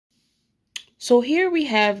So here we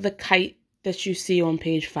have the kite that you see on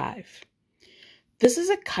page 5. This is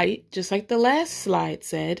a kite, just like the last slide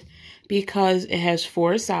said, because it has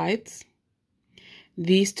 4 sides.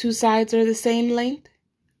 These 2 sides are the same length,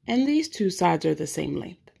 and these 2 sides are the same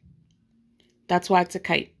length. That's why it's a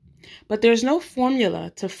kite. But there's no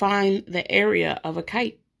formula to find the area of a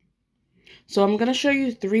kite. So I'm going to show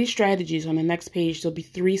you 3 strategies on the next page. There'll be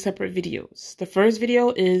 3 separate videos. The first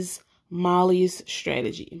video is Molly's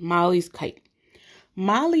strategy, Molly's kite.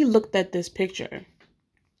 Molly looked at this picture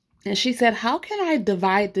and she said, how can I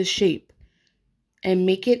divide this shape and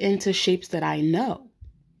make it into shapes that I know?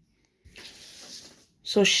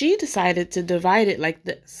 So she decided to divide it like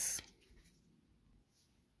this.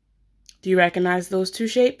 Do you recognize those 2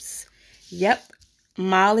 shapes? Yep.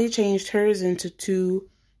 Molly changed hers into 2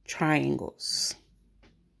 triangles.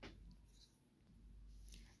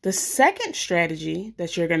 The second strategy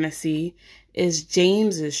that you're going to see is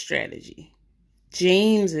James's strategy.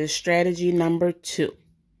 James's strategy number 2.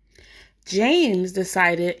 James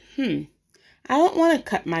decided, I don't want to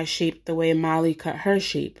cut my shape the way Molly cut her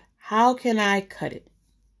shape. How can I cut it?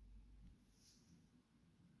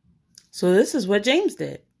 So this is what James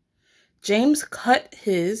did. James cut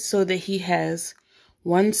his so that he has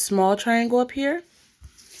one small triangle up here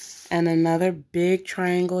and another big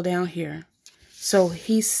triangle down here. So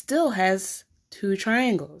he still has 2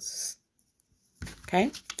 triangles. Okay,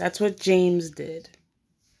 that's what James did.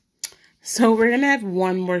 So we're going to have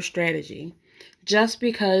one more strategy, just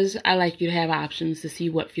because I like you to have options to see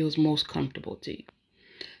what feels most comfortable to you.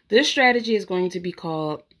 This strategy is going to be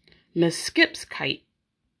called Miss Skip's kite,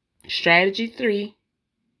 strategy 3,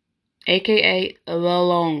 aka the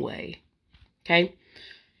long way. Okay,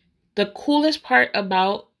 the coolest part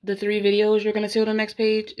about the 3 videos you're going to see on the next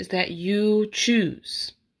page is that you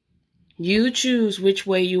choose. You choose which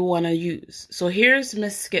way you want to use. So here's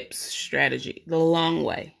Miss Skip's strategy, the long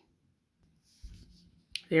way.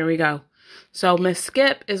 There we go. So Miss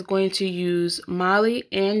Skip is going to use Molly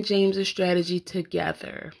and James's strategy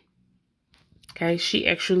together. Okay, she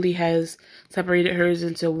actually has separated hers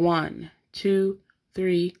into 1, 2,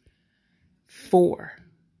 3, 4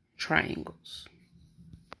 triangles.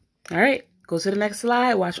 All right, go to the next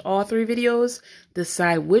slide, watch all 3 videos,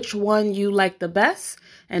 decide which one you like the best,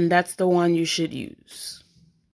 and that's the one you should use.